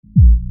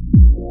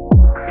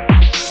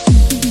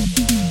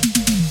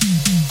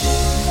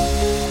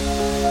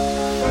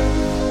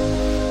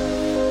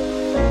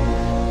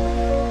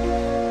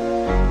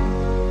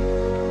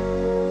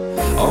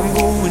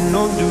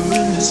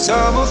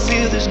I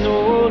feel there's no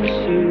one to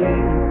save.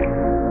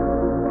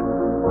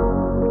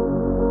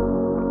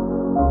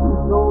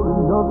 There's only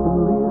nothing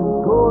really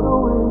got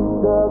away,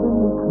 driving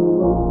me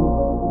crazy.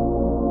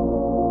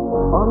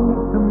 I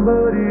need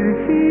somebody to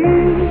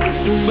hear,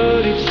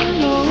 somebody to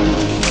know,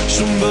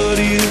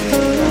 somebody to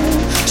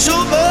have,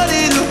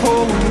 somebody to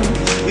hold.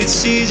 It's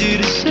easy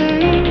to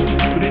say,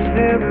 but it's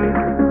never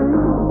the same.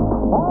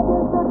 I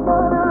guess I'm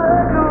trying to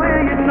let go,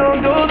 yeah, you know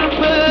the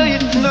way,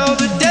 you know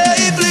the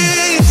day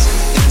bleeds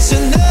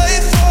into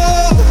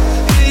nightfall.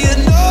 Yeah,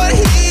 you're not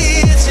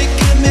here to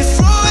get me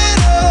through it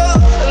all.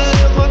 I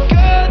let my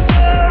guard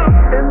down,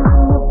 and then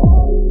you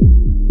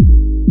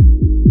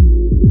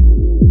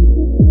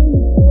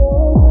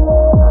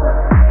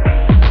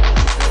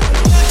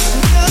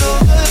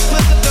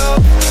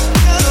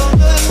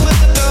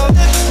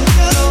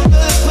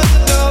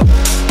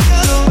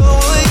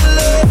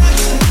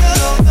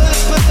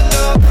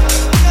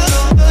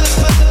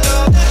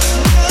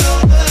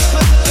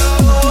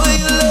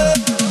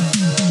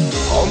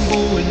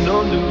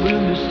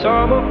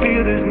time I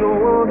feel there's no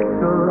one to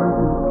turn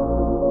to.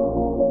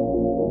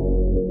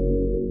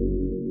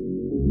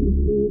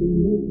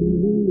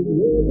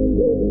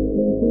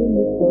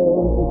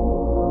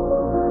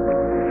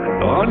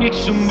 I need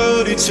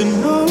somebody to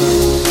know,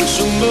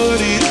 somebody